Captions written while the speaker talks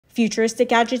Futuristic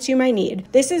gadgets you might need.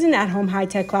 This is an at-home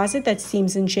high-tech closet that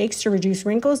steams and shakes to reduce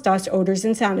wrinkles, dust, odors,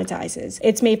 and sanitizes.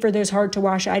 It's made for those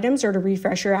hard-to-wash items or to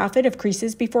refresh your outfit of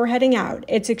creases before heading out.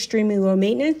 It's extremely low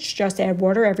maintenance. Just add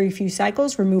water every few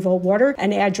cycles, remove old water,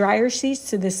 and add dryer sheets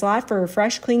to the slot for a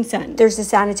fresh, clean scent. There's a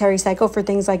sanitary cycle for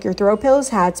things like your throw pillows,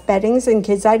 hats, beddings, and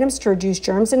kids' items to reduce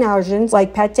germs and allergens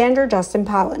like pet dander, dust, and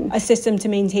pollen. A system to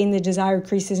maintain the desired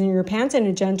creases in your pants, and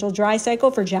a gentle dry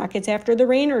cycle for jackets after the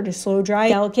rain or to slow dry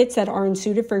delicate that aren't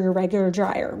suited for your regular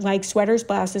dryer, like sweaters,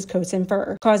 blouses, coats, and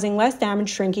fur, causing less damage,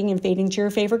 shrinking, and fading to your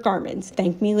favorite garments.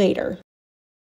 Thank me later.